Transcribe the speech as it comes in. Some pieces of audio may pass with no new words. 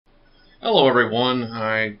Hello everyone,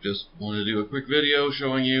 I just wanted to do a quick video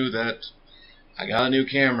showing you that I got a new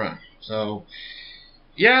camera. So,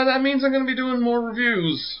 yeah, that means I'm going to be doing more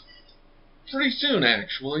reviews pretty soon,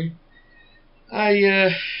 actually.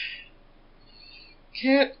 I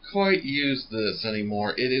can't quite use this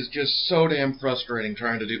anymore. It is just so damn frustrating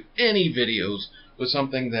trying to do any videos with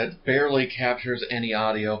something that barely captures any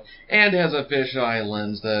audio and has a fisheye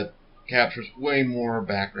lens that captures way more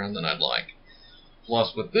background than I'd like.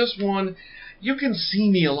 Plus, with this one, you can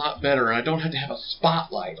see me a lot better, and I don't have to have a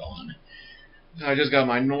spotlight on. I just got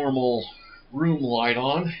my normal room light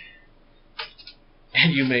on,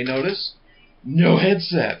 and you may notice, no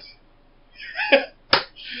headset.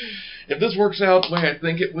 If this works out the way I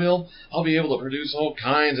think it will, I'll be able to produce all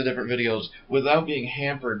kinds of different videos without being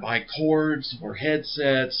hampered by cords or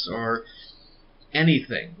headsets or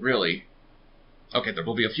anything, really. Okay, there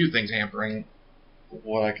will be a few things hampering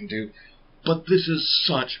what I can do, but this is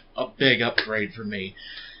such a big upgrade for me.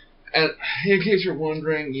 And in case you're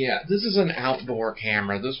wondering, yeah, this is an outdoor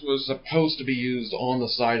camera. This was supposed to be used on the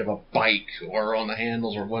side of a bike or on the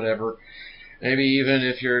handles or whatever. Maybe even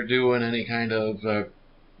if you're doing any kind of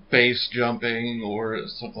base jumping or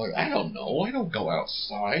something like that. I don't know. I don't go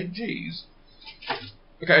outside. Jeez.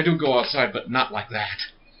 Okay, I do go outside, but not like that.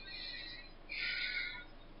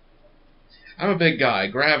 I'm a big guy.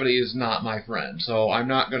 Gravity is not my friend, so I'm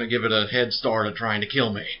not going to give it a head start at trying to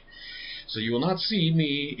kill me. So you will not see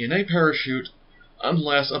me in a parachute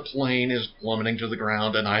unless a plane is plummeting to the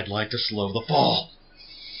ground and I'd like to slow the fall.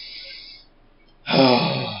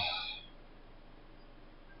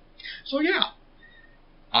 So yeah.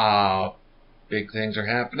 Big things are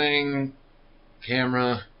happening.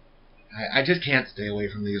 Camera. I just can't stay away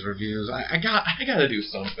from these reviews. I gotta do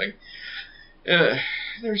something.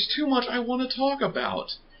 There's too much I want to talk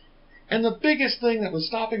about. And the biggest thing that was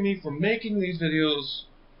stopping me from making these videos...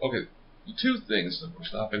 Okay, the two things that were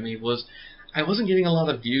stopping me was I wasn't getting a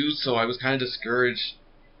lot of views, so I was kind of discouraged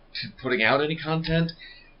to putting out any content.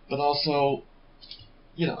 But also,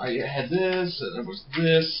 you know, I had this, and there was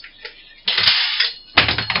this.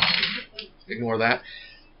 Ignore that.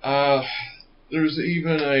 There's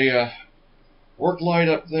even a work light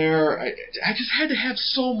up there. I just had to have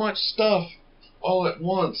so much stuff all at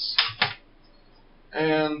once,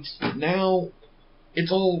 and now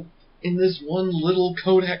it's all in this one little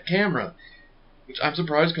Kodak camera, which I'm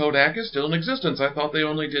surprised Kodak is still in existence. I thought they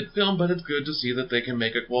only did film, but it's good to see that they can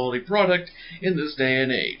make a quality product in this day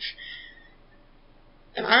and age.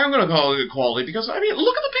 And I'm going to call it good quality because, I mean,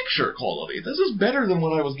 look at the picture quality. This is better than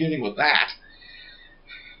what I was getting with that.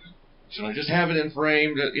 Should I just have it in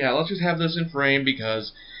frame? Yeah, let's just have this in frame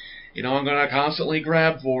because, you know, I'm going to constantly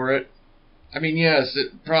grab for it. I mean, yes,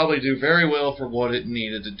 it probably do very well for what it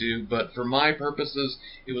needed to do, but for my purposes,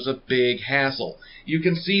 it was a big hassle. You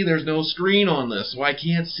can see there's no screen on this, so I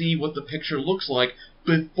can't see what the picture looks like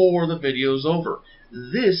before the video's over.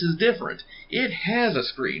 This is different. It has a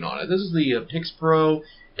screen on it. This is the PixPro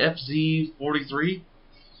FZ43.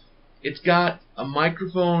 It's got a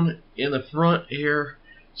microphone in the front here,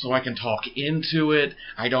 so I can talk into it.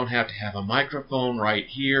 I don't have to have a microphone right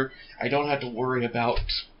here. I don't have to worry about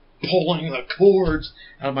pulling the cords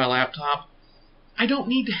out of my laptop. I don't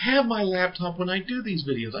need to have my laptop when I do these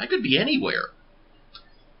videos. I could be anywhere.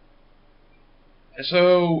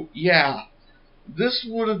 So, yeah, this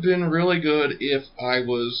would have been really good if I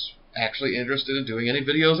was actually interested in doing any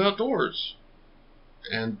videos outdoors.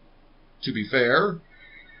 And to be fair,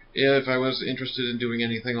 if I was interested in doing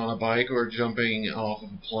anything on a bike or jumping off of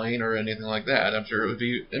a plane or anything like that, I'm sure it would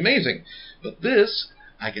be amazing. But this,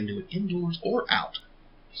 I can do it indoors or out.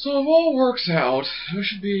 So if all works out, I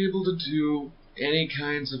should be able to do any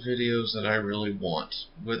kinds of videos that I really want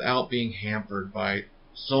without being hampered by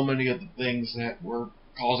so many of the things that were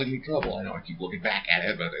causing me trouble. I know I keep looking back at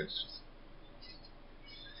it, but it's just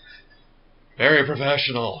very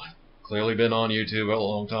professional. Clearly been on YouTube a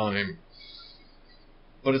long time.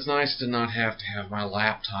 But it's nice to not have to have my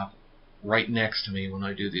laptop right next to me when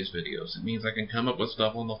I do these videos. It means I can come up with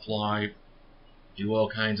stuff on the fly, do all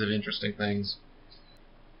kinds of interesting things.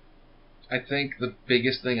 I think the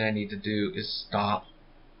biggest thing I need to do is stop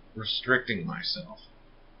restricting myself.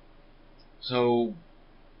 So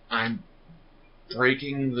I'm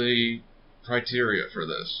breaking the criteria for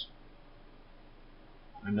this.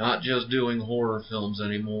 I'm not just doing horror films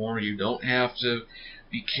anymore. You don't have to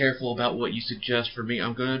be careful about what you suggest for me.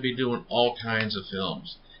 I'm going to be doing all kinds of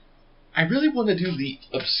films. I really want to do the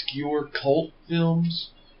obscure cult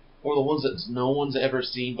films, or the ones that no one's ever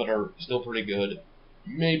seen but are still pretty good.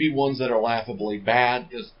 Maybe ones that are laughably bad,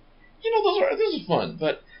 because, you know, this is fun,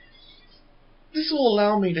 but this will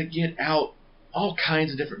allow me to get out all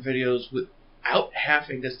kinds of different videos without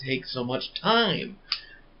having to take so much time.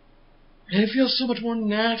 And it feels so much more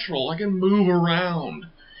natural. I can move around.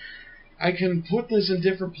 I can put this in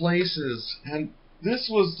different places. And this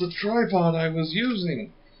was the tripod I was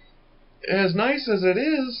using. As nice as it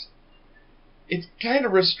is, it's kind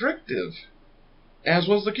of restrictive, as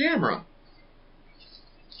was the camera.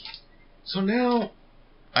 So now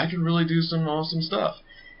I can really do some awesome stuff.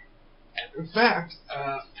 In fact,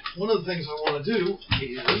 one of the things I want to do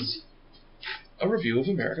is a review of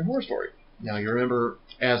American Horror Story. Now, you remember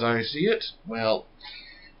As I See It? Well,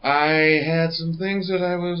 I had some things that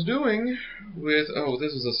I was doing with... Oh,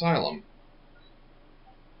 this is Asylum.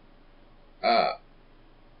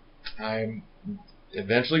 I'm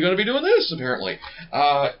eventually going to be doing this, apparently.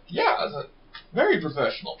 Yeah, very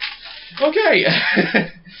professional. Okay.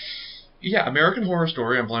 Yeah, American Horror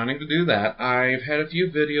Story, I'm planning to do that. I've had a few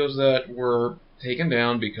videos that were taken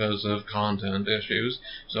down because of content issues,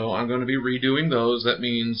 so I'm going to be redoing those. That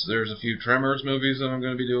means there's a few Tremors movies that I'm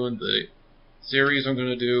going to be doing, the series I'm going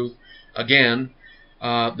to do again.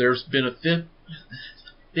 There's been a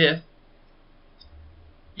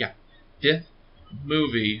fifth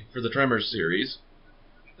movie for the Tremors series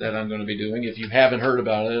that I'm going to be doing. If you haven't heard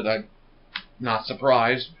about it, I'm not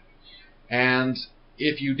surprised. And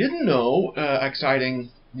if you didn't know, exciting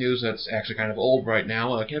news that's actually kind of old right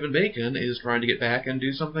now, Kevin Bacon is trying to get back and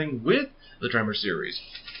do something with the Tremors series,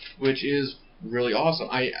 which is really awesome.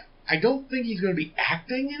 I don't think he's going to be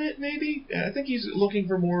acting in it, maybe. I think he's looking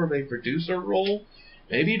for more of a producer role,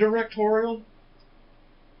 maybe directorial.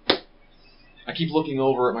 I keep looking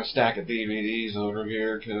over at my stack of DVDs over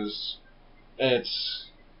here because it's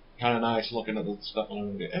kind of nice looking at the stuff I'm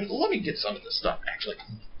going to do. And let me get some of this stuff, actually,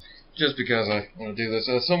 just because I want to do this.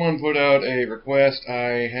 Someone put out a request.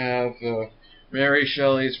 I have Mary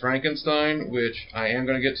Shelley's Frankenstein, which I am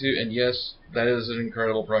going to get to, and yes, that is an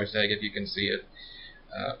incredible price tag if you can see it.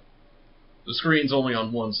 The screen's only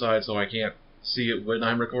on one side, so I can't see it when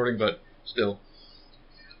I'm recording, but still,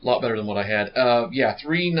 a lot better than what I had. Yeah,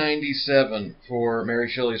 $3.97 for Mary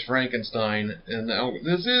Shelley's Frankenstein, and now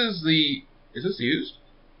this is the... Is this used?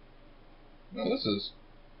 No, this is...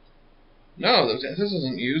 No, this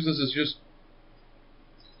isn't used. This is just...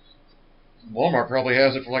 Walmart probably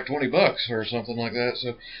has it for like $20 or something like that.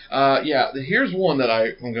 So, yeah, here's one that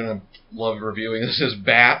I'm going to love reviewing. This is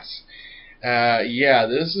Bats. Yeah,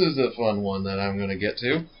 this is a fun one that I'm going to get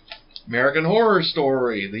to. American Horror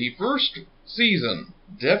Story, the first season.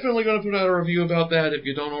 Definitely going to put out a review about that if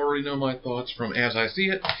you don't already know my thoughts from As I See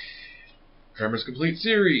It. Tremors Complete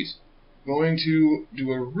Series. Going to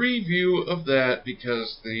do a review of that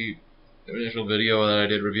because the initial video that I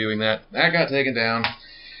did reviewing that got taken down.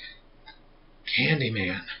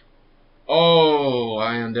 Candyman. Oh,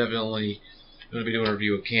 I am definitely going to be doing a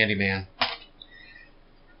review of Candyman.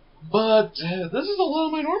 But this is a lot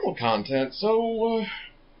of my normal content, so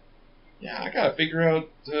yeah, I gotta figure out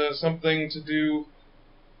something to do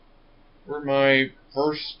for my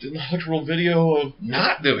first inaugural video of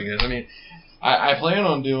not doing this. I mean, I plan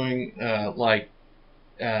on doing like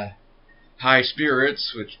High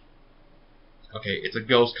Spirits, which, okay, it's a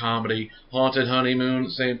ghost comedy. Haunted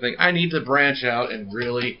Honeymoon, same thing. I need to branch out and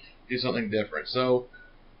really do something different. So,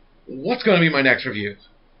 what's going to be my next review?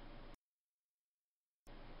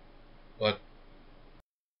 What?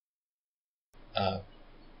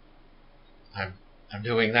 I'm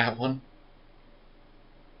doing that one?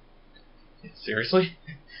 Seriously?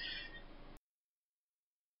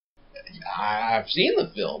 I've seen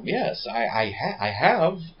the film, yes. I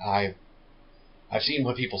have. I've seen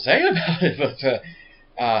what people say about it,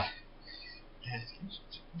 but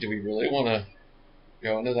do we really want to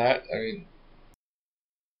go into that? I mean,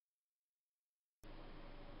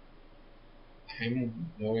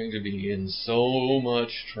 I'm going to be in so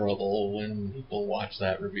much trouble when people watch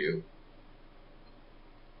that review.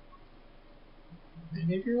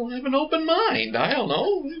 Maybe you'll have an open mind. I don't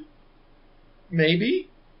know. Maybe.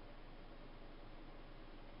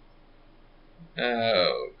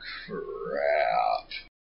 Oh, crap.